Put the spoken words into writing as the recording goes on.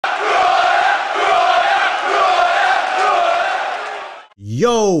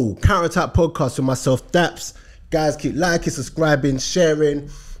Yo, Counterattack Podcast with myself, Daps. Guys, keep liking, subscribing, sharing,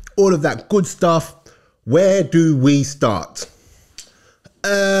 all of that good stuff. Where do we start?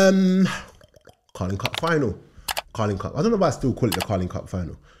 Carling Cup final. Carling Cup. I don't know why I still call it the Carling Cup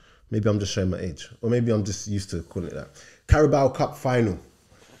final. Maybe I'm just showing my age. Or maybe I'm just used to calling it that. Carabao Cup final.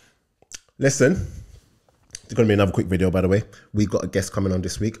 Listen, there's going to be another quick video, by the way. We got a guest coming on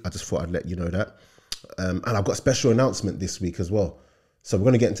this week. I just thought I'd let you know that. And I've got a special announcement this week as well. So we're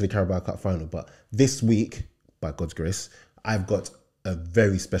going to get into the Carabao Cup final. But this week, by God's grace, I've got a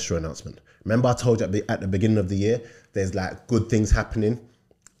very special announcement. Remember I told you at the beginning of the year, there's like good things happening.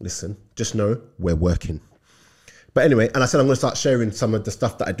 Listen, just know we're working. But anyway, and I said I'm going to start sharing some of the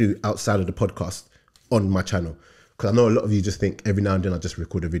stuff that I do outside of the podcast on my channel. Because I know a lot of you just think every now and then I just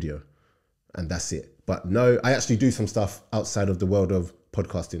record a video and that's it. But no, I actually do some stuff outside of the world of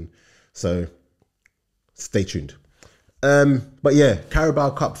podcasting. So stay tuned. But yeah,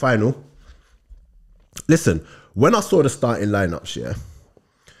 Carabao Cup final. Listen, when I saw the starting lineups, yeah,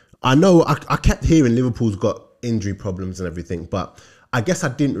 I know I kept hearing Liverpool's got injury problems and everything, but I guess I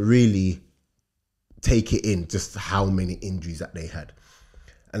didn't really take it in just how many injuries that they had.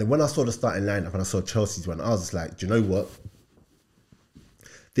 And when I saw the starting lineup and I saw Chelsea's one, I was just like, do you know what?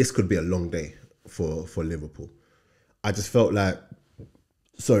 This could be a long day for Liverpool. I just felt like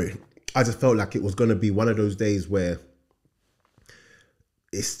it was going to be one of those days where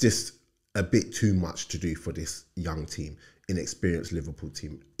it's just a bit too much to do for this young team, inexperienced Liverpool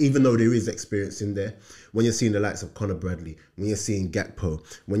team. Even though there is experience in there, when you're seeing the likes of Conor Bradley, when you're seeing Gakpo,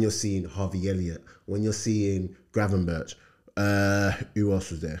 when you're seeing Harvey Elliott, when you're seeing Gravenberch, who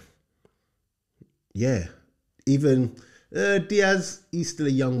else was there? Yeah, even Diaz, he's still a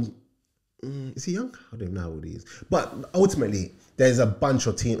young, is he young? I don't even know how old he is. But ultimately, there's a bunch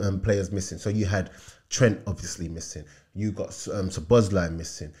of team players missing. So you had Trent obviously missing. You got Szoboszlai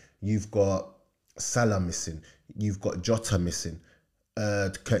missing. You've got Salah missing. You've got Jota missing.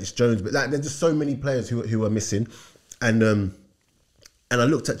 Curtis Jones. But there's just so many players who are missing. And I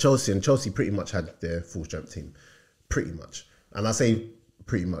looked at Chelsea, and Chelsea pretty much had their full strength team. Pretty much. And I say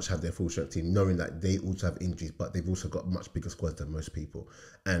pretty much had their full strength team, knowing that they also have injuries, but they've also got much bigger squads than most people.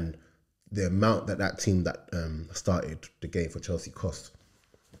 And the amount that team that started the game for Chelsea cost,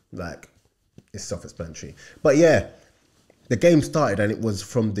 like, it's self-explanatory. But yeah, the game started and it was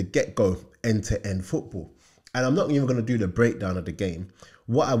from the get-go end-to-end football. And I'm not even going to do the breakdown of the game.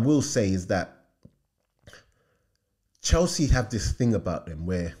 What I will say is that Chelsea have this thing about them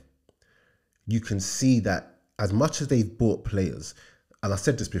where you can see that as much as they've bought players, and I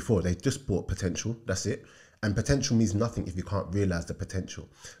said this before, they've just bought potential, that's it. And potential means nothing if you can't realise the potential.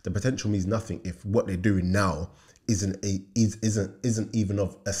 The potential means nothing if what they're doing now isn't even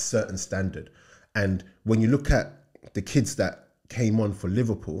of a certain standard. And when you look at the kids that came on for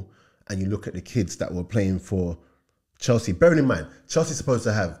Liverpool and you look at the kids that were playing for Chelsea, bearing in mind, Chelsea's supposed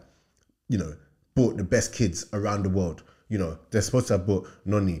to have, bought the best kids around the world. They're supposed to have bought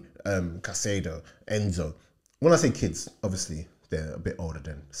Noni, Caicedo, Enzo. When I say kids, obviously they're a bit older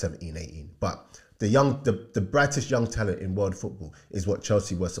than 17, 18. But the brightest young talent in world football is what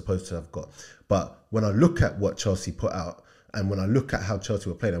Chelsea were supposed to have got. But when I look at what Chelsea put out, and when I look at how Chelsea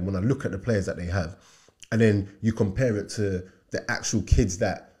were playing, and when I look at the players that they have, and then you compare it to the actual kids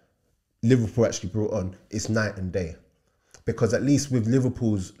that Liverpool actually brought on, it's night and day. Because at least with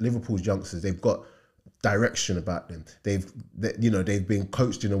Liverpool's youngsters, they've got direction about them. They've been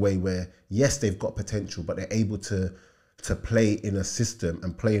coached in a way where, yes, they've got potential, but they're able to play in a system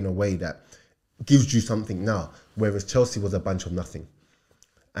and play in a way that gives you something now. Whereas Chelsea was a bunch of nothing.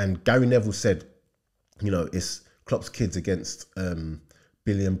 And Gary Neville said, it's Klopp's kids against £1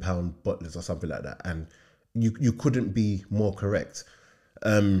 billion butlers or something like that. And you couldn't be more correct.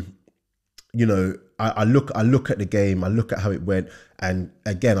 I look at the game, I look at how it went, and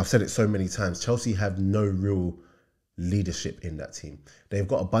again, I've said it so many times, Chelsea have no real leadership in that team. They've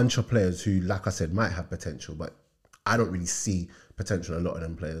got a bunch of players who, like I said, might have potential, but I don't really see potential in a lot of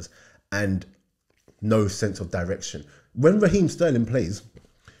them players, and no sense of direction. When Raheem Sterling plays,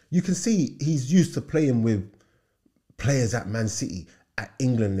 you can see he's used to playing with players at Man City, at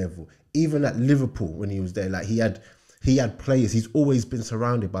England level, even at Liverpool when he was there. Like he had players. He's always been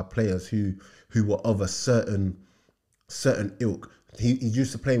surrounded by players who were of a certain ilk. He's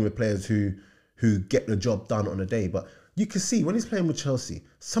used to playing with players who get the job done on a day. But you can see when he's playing with Chelsea,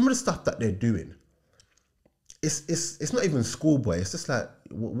 some of the stuff that they're doing, it's not even schoolboy. It's just like,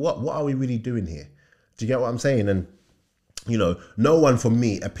 what are we really doing here? Do you get what I'm saying? And no one for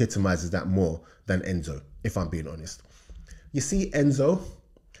me epitomizes that more than Enzo, if I'm being honest. You see, Enzo,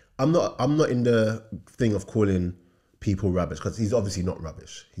 I'm not in the thing of calling people rubbish, because he's obviously not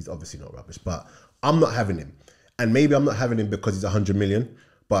rubbish. He's obviously not rubbish, but I'm not having him. And maybe I'm not having him because he's 100 million,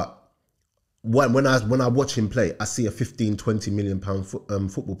 but when I watch him play, I see a 15, 20 million pound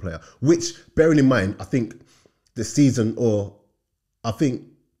football player, which, bearing in mind, I think the season, or I think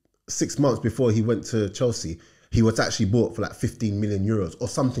 6 months before he went to Chelsea, he was actually bought for like 15 million euros or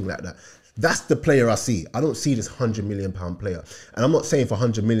something like that. That's the player I see. I don't see this 100 million pound player. And I'm not saying for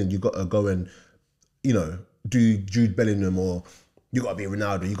 100 million, you got to go and, you know, do Jude Bellingham, or you got to be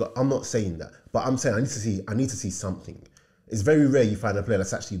Ronaldo. I'm not saying that, but I'm saying I need to see something. It's very rare you find a player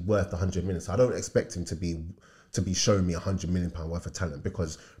that's actually worth 100 million. So I don't expect him to be showing me 100 million pound worth of talent,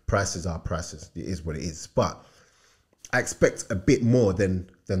 because prices are prices. It is what it is. But I expect a bit more than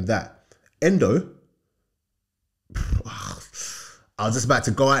that. Endo, I was just about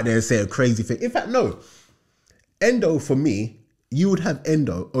to go out there and say a crazy thing. In fact, no. Endo, for me, you would have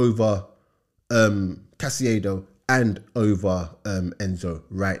Endo over Caicedo and over Enzo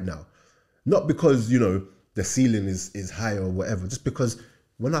right now. Not because, you know, the ceiling is high or whatever, just because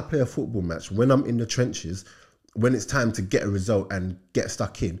when I play a football match, when I'm in the trenches, when it's time to get a result and get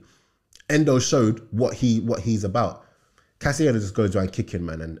stuck in, Endo showed what he's about. Caicedo just goes around kicking,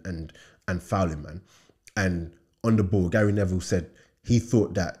 man, and fouling, man. And on the ball, Gary Neville said he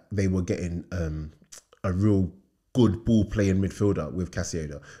thought that they were getting a real good ball playing midfielder with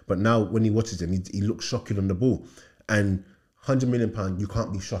Caicedo. But now when he watches him, he looks shocking on the ball. And £100 million, you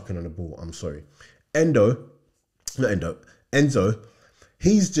can't be shocking on the ball. I'm sorry. Enzo,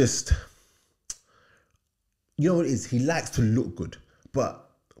 he's just, you know what it is? He likes to look good, but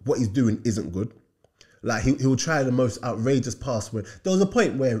what he's doing isn't good. Like he'll try the most outrageous pass. Where there was a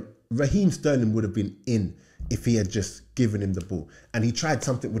point where Raheem Sterling would have been in if he had just given him the ball, and he tried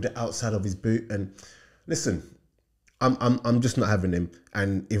something with the outside of his boot. And listen, I'm just not having him.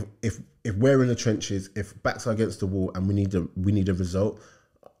 And if we're in the trenches, if backs are against the wall, and we need a result,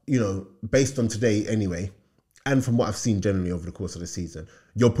 you know, based on today anyway, and from what I've seen generally over the course of the season,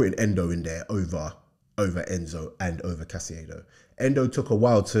 you're putting Endo in there over Enzo and over Caicedo. Endo took a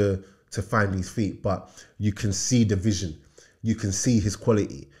while to find his feet, but you can see the vision, you can see his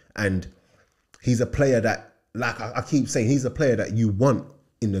quality, and he's a player that, like I keep saying, he's a player that you want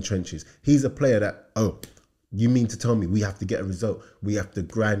in the trenches. He's a player that, oh, you mean to tell me we have to get a result? We have to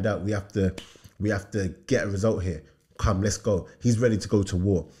grind out. We have to get a result here. Come, let's go. He's ready to go to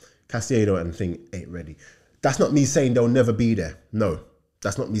war. Caicedo and thing ain't ready. That's not me saying they'll never be there. No,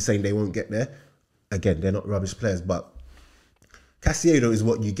 that's not me saying they won't get there. Again, they're not rubbish players, but Caicedo is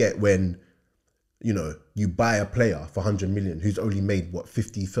what you get when, you know, you buy a player for 100 million who's only made, what,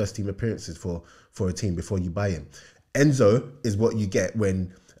 50 first team appearances for a team before you buy him. Enzo is what you get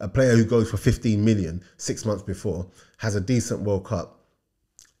when a player who goes for 15 million 6 months before, has a decent World Cup,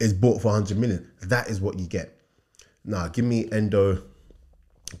 is bought for 100 million. That is what you get. Nah, give me Endo,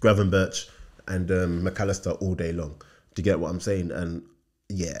 Gravenberch, and McAllister all day long. Do you get what I'm saying? And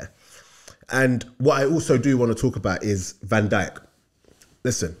yeah. And what I also do want to talk about is Van Dijk.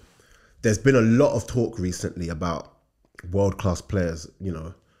 Listen, there's been a lot of talk recently about world-class players, you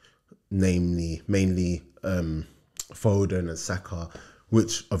know, mainly Foden and Saka,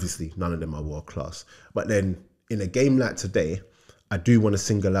 which obviously none of them are world-class. But then in a game like today, I do want to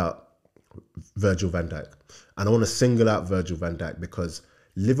single out Virgil van Dijk. And I want to single out Virgil van Dijk because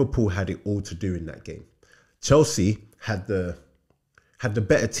Liverpool had it all to do in that game. Chelsea had the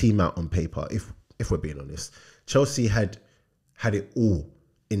better team out on paper, if we're being honest. Chelsea had it all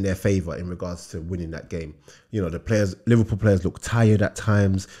in their favour in regards to winning that game. You know, Liverpool players looked tired at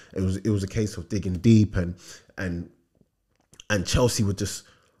times. It was a case of digging deep, and Chelsea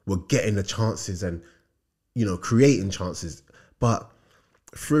were getting the chances and, you know, creating chances. But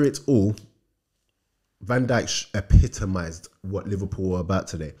through it all, Van Dijk epitomised what Liverpool were about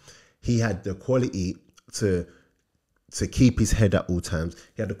today. He had the quality to keep his head at all times.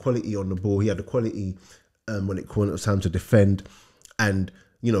 He had the quality on the ball. He had the quality when it was time to defend, and,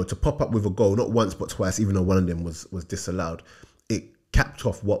 you know, to pop up with a goal, not once but twice, even though one of them was disallowed. It capped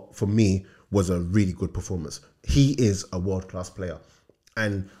off what for me was a really good performance. He is a world-class player,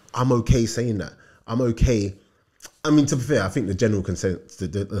 and I'm okay saying that. I'm okay. I mean, to be fair, I think the general consensus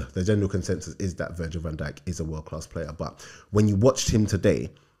is that Virgil van Dijk is a world-class player. But when you watched him today,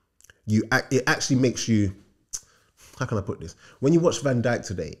 it actually makes you, how can I put this? When you watch Van Dijk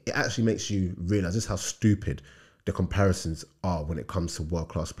today, it actually makes you realise just how stupid the comparisons are when it comes to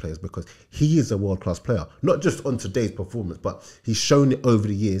world-class players, because he is a world-class player, not just on today's performance, but he's shown it over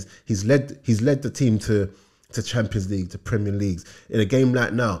the years. He's led the team to Champions League, to Premier Leagues. In a game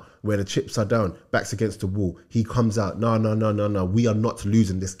like now, where the chips are down, backs against the wall, he comes out, no, we are not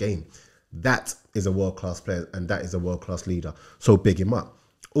losing this game. That is a world-class player and that is a world-class leader. So big him up.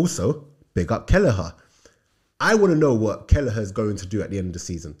 Also, big up Kelleher. I want to know what Kelleher is going to do at the end of the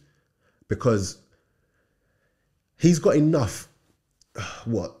season, because he's got enough,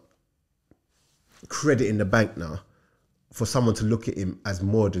 credit in the bank now for someone to look at him as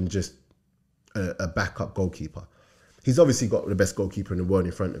more than just a backup goalkeeper. He's obviously got the best goalkeeper in the world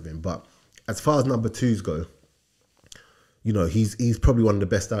in front of him, but as far as number twos go, you know, he's probably one of the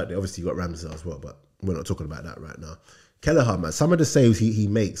best out there. Obviously, you got Ramsdale as well, but we're not talking about that right now. Kelleher, man, some of the saves he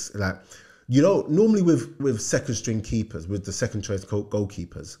makes, like, you know, normally with second string keepers, with the second choice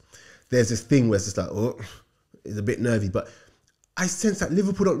goalkeepers, there's this thing where it's just like, oh, it's a bit nervy. But I sense that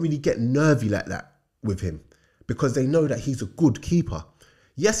Liverpool don't really get nervy like that with him, because they know that he's a good keeper.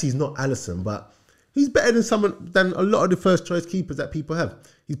 Yes, he's not Alisson, but he's better than a lot of the first choice keepers that people have.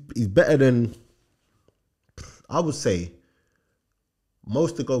 He's better than, I would say,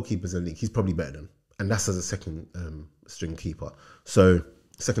 most of the goalkeepers in the league. He's probably better than, and that's as a second string keeper. So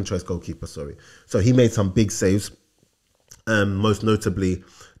second choice goalkeeper, sorry. So he made some big saves. Most notably,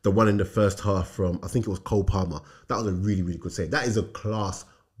 the one in the first half from, I think it was Cole Palmer. That was a really, really good save. That is a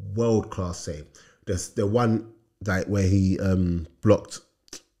world-class save. There's the one that where he blocked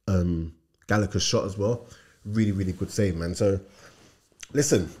Gallagher's shot as well. Really, really good save, man. So,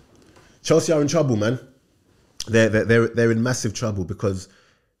 listen, Chelsea are in trouble, man. They're in massive trouble, because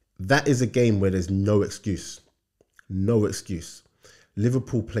that is a game where there's no excuse. No excuse.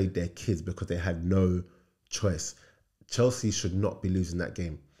 Liverpool played their kids because they had no choice. Chelsea should not be losing that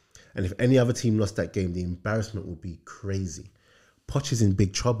game. And if any other team lost that game, the embarrassment would be crazy. Poch is in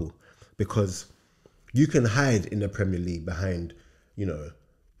big trouble, because you can hide in the Premier League behind, you know,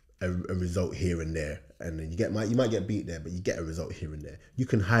 a result here and there, and then you might get beat there, but you get a result here and there. You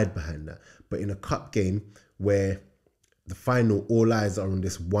can hide behind that. But in a cup game where the final, all eyes are on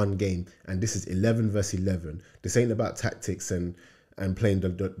this one game, and this is 11 versus 11. This ain't about tactics and playing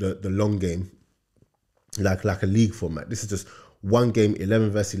the long game like a league format. This is just one game,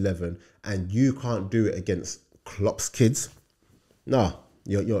 11 versus 11, and you can't do it against Klopp's kids. No,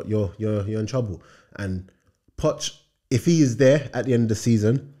 you're in trouble. And Poch, if he is there at the end of the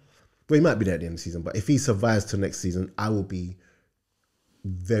season, well, he might be there at the end of the season, but if he survives to next season, I will be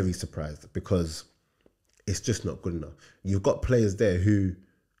very surprised, because it's just not good enough. You've got players there who,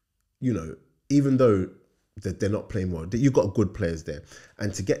 you know, even though they're not playing well, you've got good players there,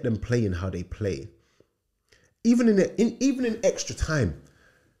 and to get them playing how they play, even in extra time,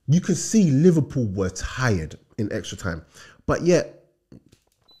 you can see Liverpool were tired in extra time, but yet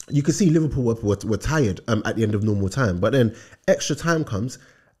you can see Liverpool were tired at the end of normal time. But then extra time comes,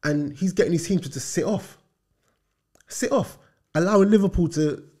 and he's getting his team to just sit off, allowing Liverpool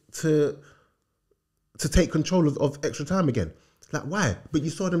to take control of extra time again. Like, why? But you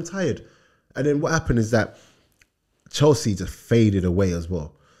saw them tired. And then what happened is that Chelsea just faded away as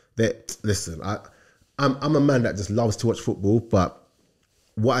well. Listen, I'm a man that just loves to watch football, but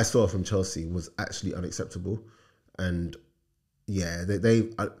what I saw from Chelsea was actually unacceptable. And yeah,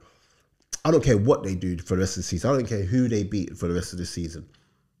 I don't care what they do for the rest of the season. I don't care who they beat for the rest of the season.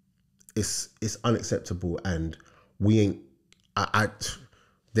 It's unacceptable, and we ain't.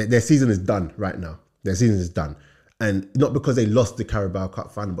 Their season is done right now. Their season is done, and not because they lost the Carabao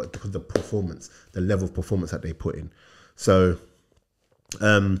Cup final, but because of the performance, the level of performance that they put in. So,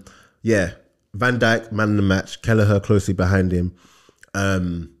 yeah, Van Dijk, man of the match. Kelleher closely behind him.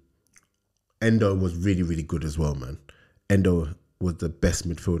 Endo was really, really good as well, man. Endo was the best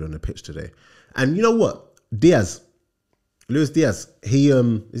midfielder on the pitch today. And you know what? Luis Diaz,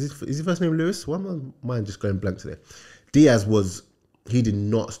 is his first name Luis? Why am I mind just going blank today? Diaz he did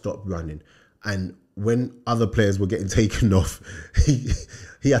not stop running. And when other players were getting taken off,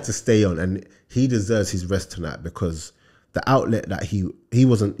 he had to stay on, and he deserves his rest tonight, because the outlet that he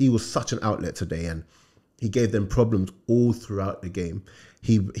was such an outlet today, and he gave them problems all throughout the game.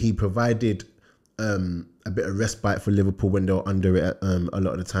 He provided a bit of respite for Liverpool when they were under it a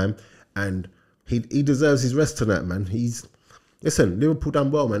lot of the time, and he deserves his rest tonight, man. Listen, Liverpool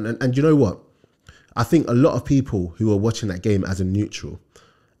done well, man, and you know what? I think a lot of people who were watching that game as a neutral,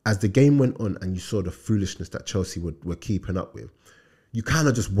 as the game went on and you saw the foolishness that Chelsea were keeping up with, you kind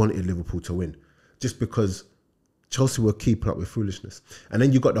of just wanted Liverpool to win, just because Chelsea were keeping up with foolishness. And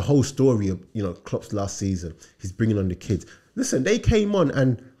then you got the whole story of, you know, Klopp's last season. He's bringing on the kids. Listen, they came on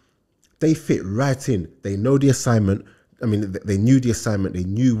and they fit right in. They know the assignment. I mean, they knew the assignment. They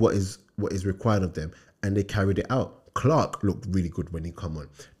knew what is required of them, and they carried it out. Clark looked really good when he come on.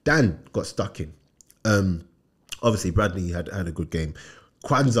 Dan got stuck in. Obviously, Bradley had a good game.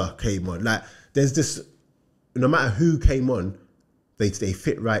 Kwanzaa came on. Like, there's this, no matter who came on, they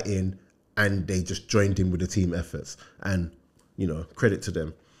fit right in. and they just joined in with the team efforts, and credit to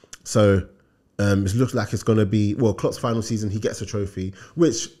them. So it looks like it's going to be Klopp's final season. He gets a trophy,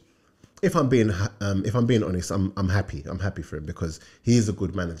 which, if I'm being honest, I'm happy. I'm happy for him because he is a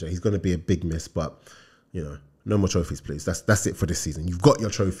good manager. He's going to be a big miss, but no more trophies, please. That's it for this season. You've got your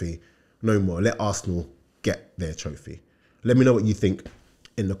trophy, no more. Let Arsenal get their trophy. Let me know what you think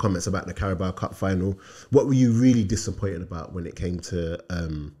in the comments about the Carabao Cup final. What were you really disappointed about when it came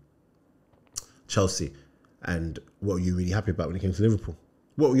to Chelsea, and what were you really happy about when it came to Liverpool?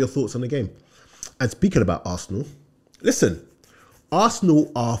 What were your thoughts on the game? And speaking about Arsenal, listen,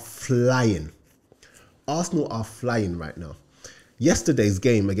 Arsenal are flying. Arsenal are flying right now. Yesterday's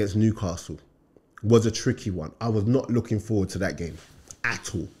game against Newcastle was a tricky one. I was not looking forward to that game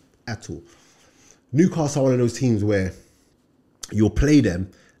at all. At all. Newcastle are one of those teams where you'll play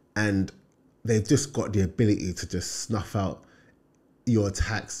them and they've just got the ability to just snuff out your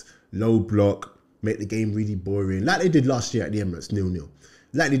attacks, low block, make the game really boring. Like they did last year at the Emirates, 0-0.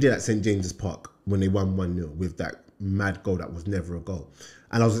 Like they did at St. James's Park when they won 1-0 with that mad goal that was never a goal.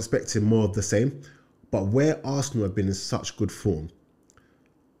 And I was expecting more of the same. But where Arsenal have been in such good form,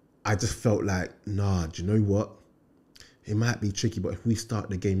 I just felt like, nah, do you know what? It might be tricky, but if we start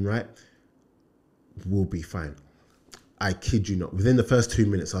the game right, we'll be fine. I kid you not. Within the first 2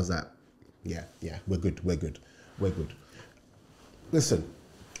 minutes, I was like, yeah, we're good. Listen,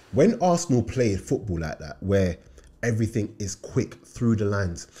 when Arsenal play football like that, where everything is quick through the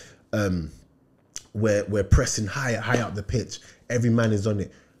lines, where we're pressing high up the pitch, every man is on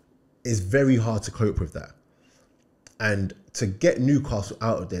it, it's very hard to cope with that. And to get Newcastle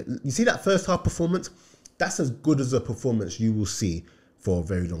out of there, you see that first half performance? That's as good as a performance you will see for a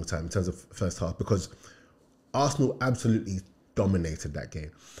very long time in terms of first half, because Arsenal absolutely dominated that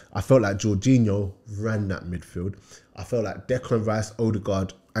game. I felt like Jorginho ran that midfield. I felt like Declan Rice,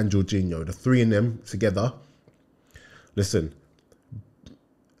 Odegaard and Jorginho, the three of them together. Listen,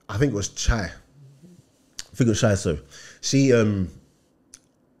 I think it was Chai. So she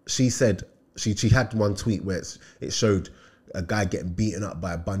said, she had one tweet where it showed a guy getting beaten up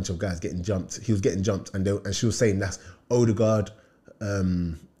by a bunch of guys getting jumped. He was getting jumped, and she was saying that's Odegaard,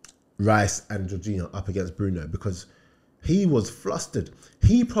 Rice and Jorginho up against Bruno, because he was flustered.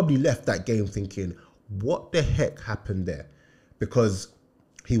 He probably left that game thinking, what the heck happened there? Because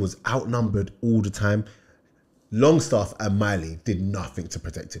he was outnumbered all the time. Longstaff and Miley did nothing to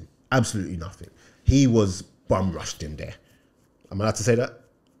protect him. Absolutely nothing. He was bum rushed him there. Am I allowed to say that?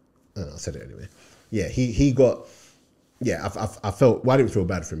 I said it anyway. Yeah, he got... Yeah, I felt... Well, I didn't feel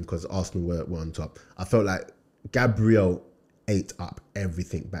bad for him because Arsenal were on top. I felt like Gabriel ate up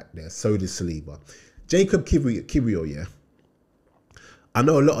everything back there. So did Saliba. Jacob Kiwior, yeah. I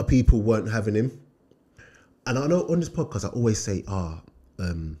know a lot of people weren't having him. And I know on this podcast, I always say, I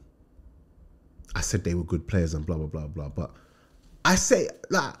said they were good players and blah, blah, blah, blah. But I say,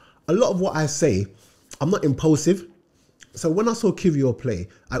 like, a lot of what I say, I'm not impulsive. So when I saw Kiwior play,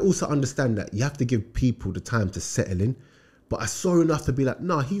 I also understand that you have to give people the time to settle in. But I saw enough to be like,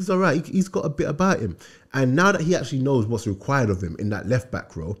 nah, he's all right. He's got a bit about him. And now that he actually knows what's required of him in that left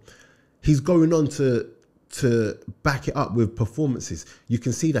back role, he's going on to back it up with performances. You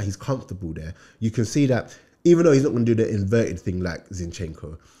can see that he's comfortable there. You can see that even though he's not going to do the inverted thing like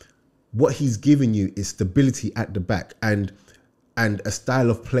Zinchenko, what he's giving you is stability at the back and a style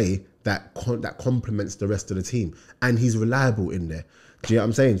of play that complements the rest of the team. And he's reliable in there. Do you know what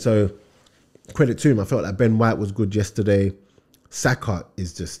I'm saying? So credit to him. I felt like Ben White was good yesterday. Saka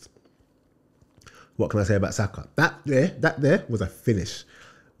is just... What can I say about Saka? That there was a finish.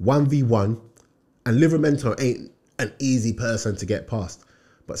 1v1. And Livramento ain't an easy person to get past.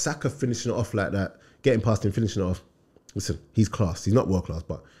 But Saka finishing it off like that, getting past him, finishing it off. Listen, he's class. He's not world class,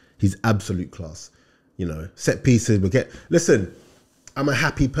 but he's absolute class. You know, set pieces. Listen, I'm a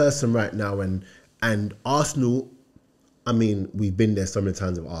happy person right now. And Arsenal, I mean, we've been there so many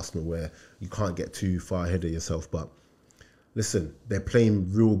times with Arsenal where you can't get too far ahead of yourself. But listen, they're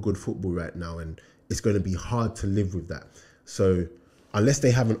playing real good football right now. And it's going to be hard to live with that. So unless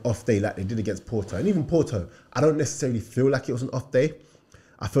they have an off day like they did against Porto. And even Porto, I don't necessarily feel like it was an off day.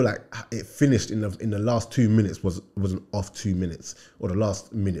 I feel like it finished in the last 2 minutes was an off 2 minutes, or the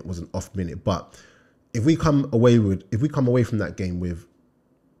last minute was an off minute. But if we come away from that game with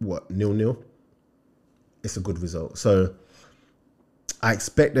 0-0, it's a good result. So I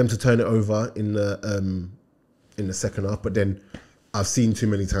expect them to turn it over in the second half. But then I've seen too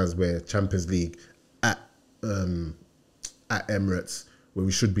many times where Champions League at Emirates, where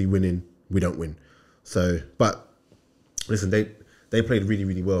we should be winning, we don't win. So, but listen, they played really,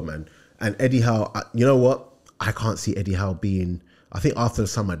 really well, man. And Eddie Howe, you know what? I can't see Eddie Howe being I think after the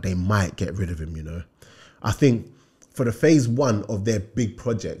summer, they might get rid of him, you know. I think for the phase one of their big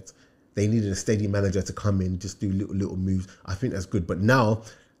project, they needed a steady manager to come in, just do little moves. I think that's good. But now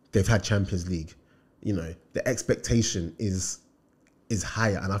they've had Champions League. You know, the expectation is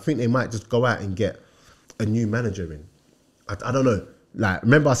higher. And I think they might just go out and get a new manager in. I don't know. Like,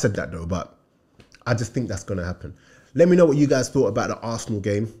 remember I said that though, but I just think that's going to happen. Let me know what you guys thought about the Arsenal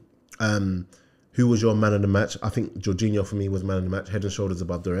game. Who was your man of the match? I think Jorginho for me was man of the match, head and shoulders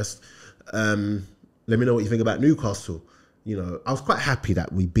above the rest. Let me know what you think about Newcastle. You know, I was quite happy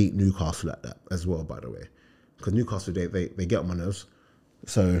that we beat Newcastle like that as well, by the way. Because Newcastle, they get on my nerves.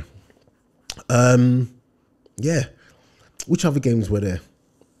 So, yeah. Which other games were there?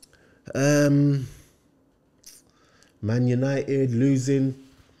 Man United losing.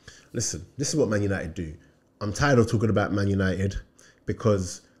 Listen, this is what Man United do. I'm tired of talking about Man United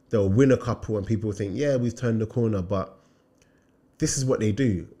because they'll win a couple and people think, yeah, we've turned the corner. But this is what they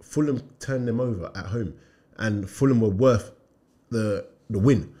do. Fulham turned them over at home. And Fulham were worth the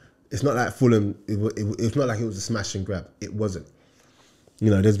win. It's not like Fulham, it's not like it was a smash and grab. It wasn't. You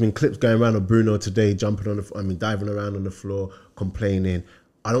know, there's been clips going around of Bruno today, diving around on the floor, complaining.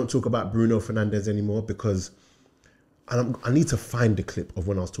 I don't talk about Bruno Fernandes anymore because I need to find the clip of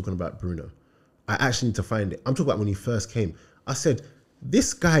when I was talking about Bruno. I actually need to find it. I'm talking about when he first came. I said,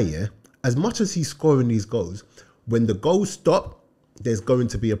 this guy, yeah, as much as he's scoring these goals, when the goals stop, there's going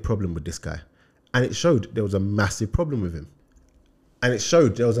to be a problem with this guy. And it showed there was a massive problem with him. And it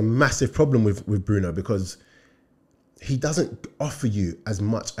showed there was a massive problem with Bruno because he doesn't offer you as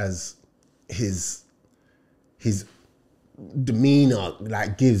much as his demeanor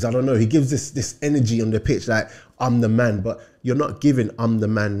like gives. I don't know. He gives this energy on the pitch like, I'm the man, but you're not giving I'm the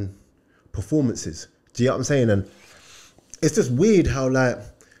man performances. Do you know what I'm saying? And it's just weird how, like,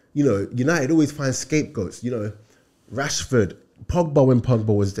 you know, United always find scapegoats. You know, Rashford, Pogba when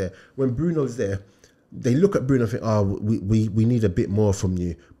Pogba was there. When Bruno's there, they look at Bruno and think, oh, we need a bit more from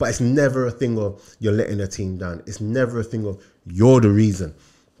you. But it's never a thing of you're letting a team down. It's never a thing of you're the reason.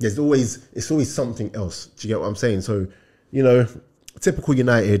 It's always something else. Do you get what I'm saying? So, you know, typical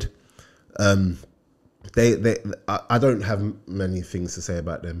United. I don't have many things to say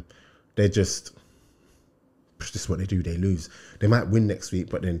about them. They're just what they do. They lose. They might win next week,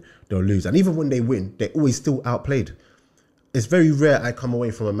 but then they'll lose. And even when they win, they're always still outplayed. It's very rare I come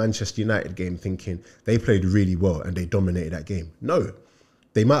away from a Manchester United game thinking they played really well and they dominated that game. No,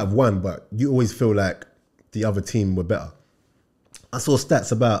 they might have won, but you always feel like the other team were better. I saw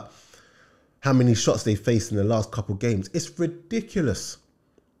stats about how many shots they faced in the last couple games. It's ridiculous.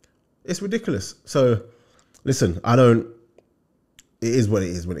 It's ridiculous. So, listen, it is what it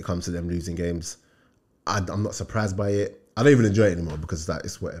is when it comes to them losing games. I'm not surprised by it. I don't even enjoy it anymore because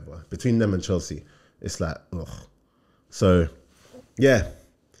it's whatever. Between them and Chelsea, it's like, ugh. So, yeah,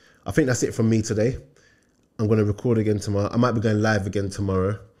 I think that's it from me today. I'm going to record again tomorrow. I might be going live again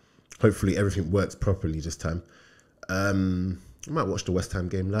tomorrow. Hopefully everything works properly this time. I might watch the West Ham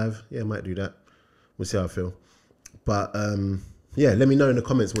game live. Yeah, I might do that. We'll see how I feel. But, yeah, let me know in the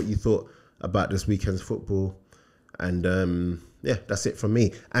comments what you thought about this weekend's football. And, yeah, that's it from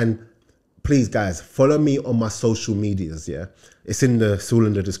me. And please, guys, follow me on my social medias, yeah? It's all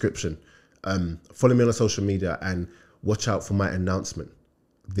in the description. Follow me on the social media and watch out for my announcement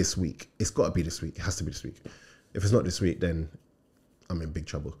this week. It's got to be this week. It has to be this week. If it's not this week, then I'm in big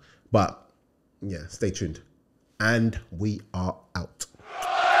trouble. But, yeah, stay tuned. And we are out.